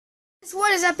So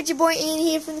what is up, it's your boy Ian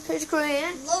here from the Physical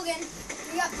Ian. Logan,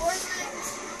 we got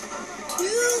Borderlands 2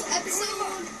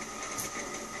 episode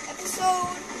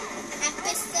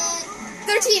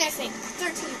 13, I think.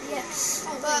 13, yes.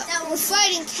 Oh, But that we're was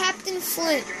fighting Captain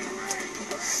Flynt.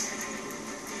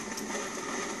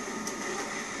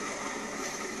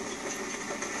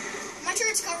 my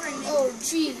turret's covering me. Oh,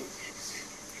 jeez.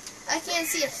 I can't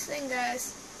see a thing,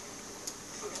 guys.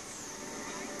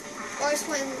 Oh, I was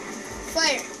playing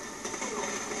fire.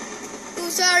 Oh,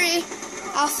 sorry.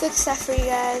 I'll fix that for you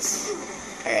guys.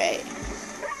 Alright.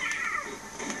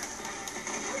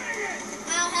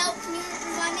 I'll help. Can you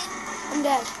revive me? I'm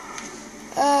dead.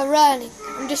 Running.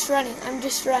 I'm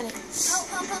just running. Help.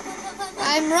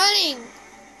 I'm running.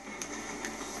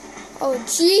 Oh,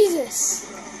 Jesus.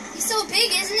 He's so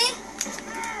big, isn't he?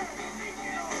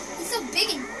 He's so big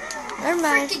and Never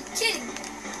mind. freaking kidding.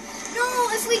 No,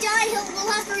 if we die,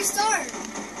 we'll have to restart.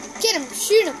 Get him.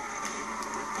 Shoot him.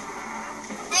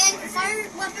 And fire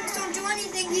weapons don't do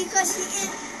anything because he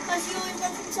always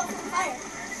lets himself on fire.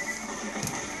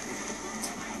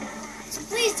 So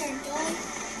please don't die.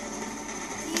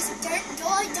 Please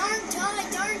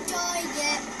don't die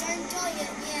yet. Don't die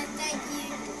yet. Yeah, thank you.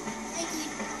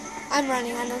 I'm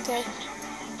running. I don't care.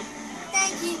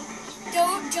 Thank you.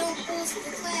 Don't jump off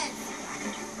the cliff.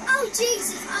 Oh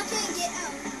Jesus, I can't get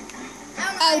out. I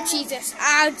don't know Oh, why Jesus.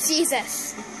 Oh,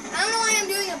 Jesus. I don't know why I'm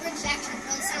doing a British accent.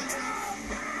 But it sounds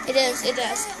nice. It is. It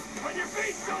does.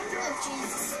 Oh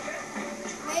Jesus.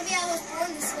 Maybe I was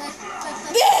born this way.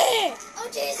 Oh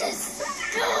Jesus.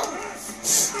 No.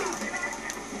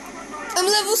 I'm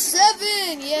level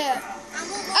 7. Yeah.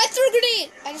 I'm almost. I threw a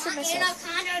grenade. I just hit My myself.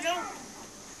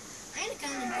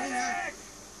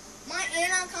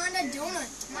 anaconda donut.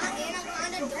 My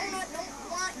anaconda donut don't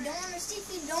want donuts if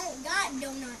you don't got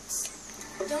donuts.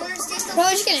 Donuts taste so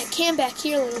Probably just gonna camp back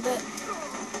here a little bit.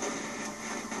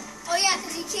 Oh yeah,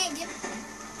 because you can't get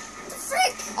the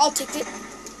frick. I'll take it.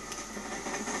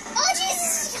 Oh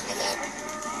Jesus!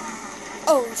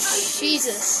 Oh,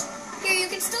 Jesus. Here, you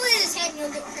can still hit his head and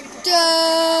you'll get critical. Die.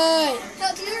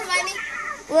 Hell, can you revive me?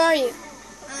 Where are you?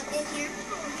 In here.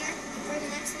 For the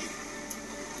next week.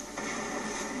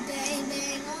 Bang,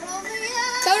 bang, all over ya.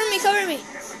 Cover me. Cover me.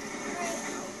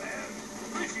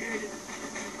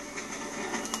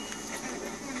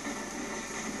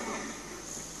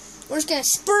 We're just gonna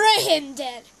spray him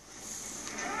dead.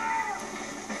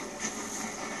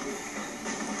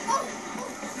 Oh.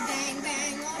 Bang,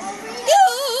 bang, all over ya. You,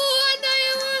 I know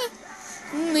you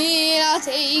wanna. Me, I'll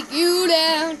take you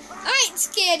down. I ain't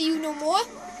scared of you no more.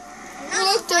 We're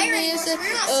not Looked at me and said,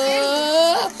 We're not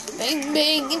scared. bang,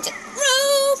 bang, into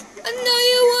roof. I know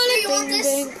you want Here, it, you bang, want this?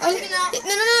 bang. I'm picking it up.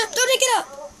 No, don't take it up.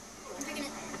 I'm picking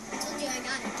it. I told you I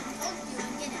got it. I told you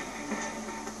I'd get it.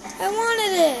 I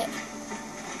wanted it.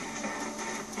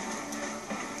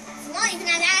 If you want, you can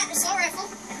have that assault rifle.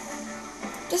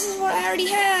 This is what I already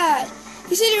had.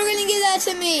 You said you were gonna give that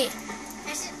to me.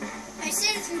 I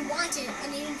said if you want it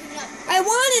and you didn't pick it up. I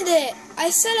wanted it. I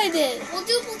said I did. We'll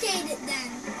duplicate it then.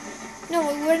 No,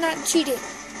 we're not cheating.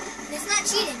 It's not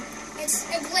cheating. It's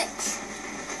a glitch.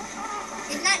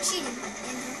 It's not cheating.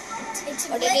 It's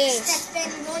a But it glitch is. that's been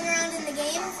going around in the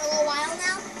game for a little while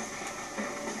now.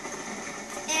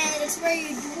 And it's where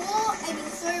you duel and you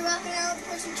throw your weapon out, the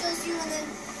person kills you, and then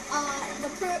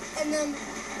and then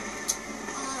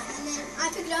I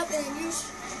pick it up and then you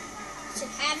should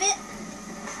have it.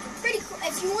 Pretty cool.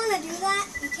 If you want to do that,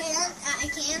 you can. I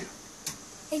can.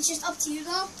 It's just up to you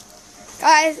though.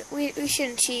 Guys, we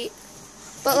shouldn't cheat.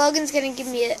 But Logan's gonna give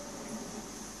me it.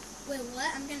 Wait, what?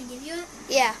 I'm gonna give you it?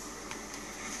 Yeah.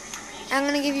 I'm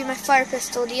gonna give you my fire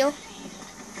pistol, deal?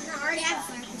 No, I already have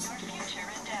a fire pistol.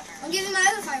 I'll give you my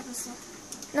other fire pistol.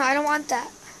 No, I don't want that.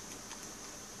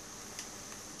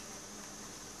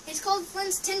 It's called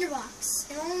Flynt's Tinderbox.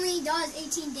 It only does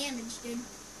 18 damage, dude.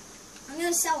 I'm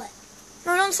gonna sell it.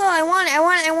 No, don't sell it. I want it.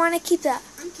 I want to keep that.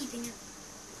 I'm keeping it.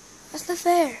 That's not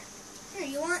fair. Here,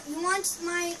 you want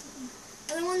my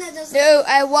other one that does. No,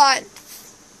 I want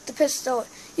the pistol.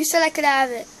 You said I could have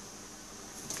it.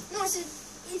 No, I said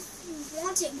if you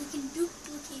want it, we can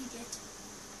duplicate it.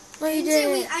 No, you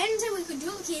didn't. I didn't say we could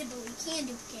duplicate it, but we can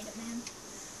duplicate it, man.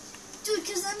 Dude,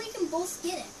 because then we can both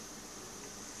get it.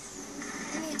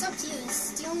 I mean, it's up to you.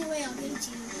 It's the only way I'll give it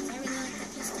to you because I really like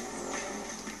that pistol.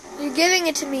 You're giving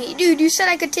it to me. Dude, you said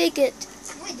I could take it.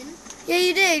 No, I didn't. Yeah,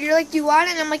 you did. You're like, do you want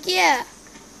it? And I'm like, yeah.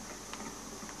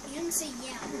 You didn't say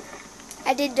yeah.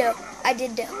 I did though.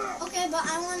 Okay, but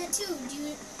I want it too.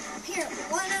 Here,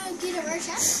 why not get a rare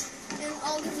chest and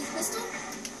I'll give you the pistol?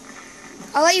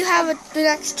 I'll let you have the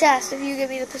next chest if you give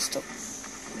me the pistol.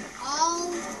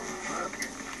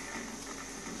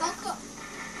 How come?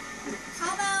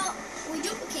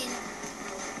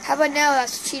 How about no?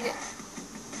 That's cheating.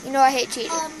 You know I hate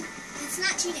cheating. It's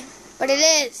not cheating. But it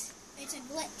is. It's a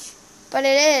glitch. But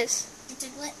it is. It's a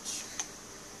glitch.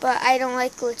 But I don't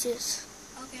like glitches.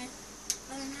 Okay.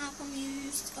 But then how come you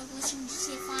used a glitch in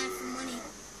GTA 5 for money?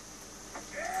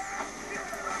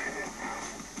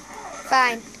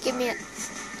 Fine. Give me it.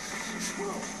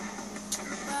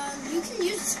 You can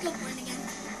use the skill point again.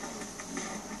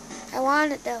 I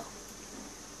want it though.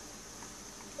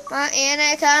 My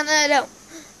anaconda don't.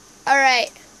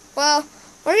 Alright. Well,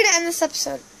 we're going to end this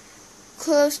episode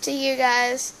close to here,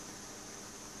 guys.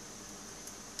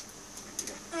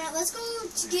 Alright, let's go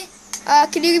to get...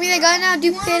 Can you give me the gun now?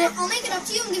 Duplicate it? I'll make it up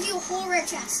to you and give you a whole rare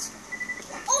chest.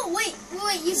 Oh, wait.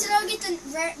 You said I'll get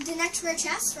the next rare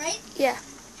chest, right? Yeah.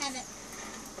 Have it.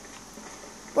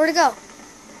 Where'd it go?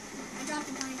 I dropped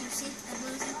it behind you. See? That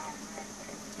blue thing.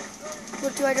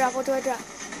 What do I drop? What do I drop?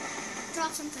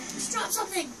 Drop something. Just drop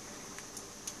something.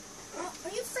 Oh,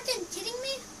 are you freaking kidding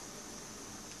me?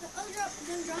 The other drop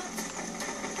didn't drop.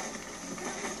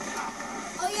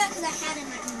 Oh yeah, because I had it in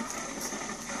my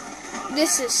inventory.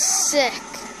 This is sick.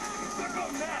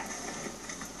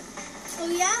 Oh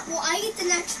yeah? Well, I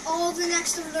get all of the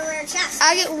next of the rare chests.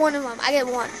 I get one of them. I get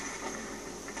one.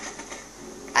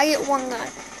 I get one gun.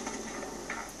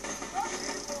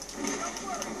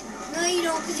 No, you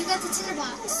don't, because you got the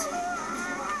tinderbox.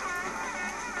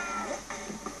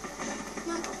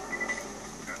 Come on.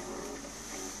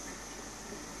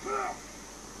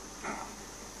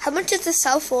 How much does this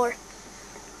sell for?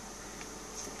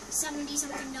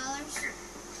 $70-something.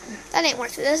 That ain't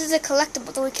worth it. This is a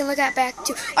collectible that we can look at back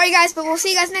too. Alright guys, but we'll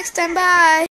see you guys next time. Bye.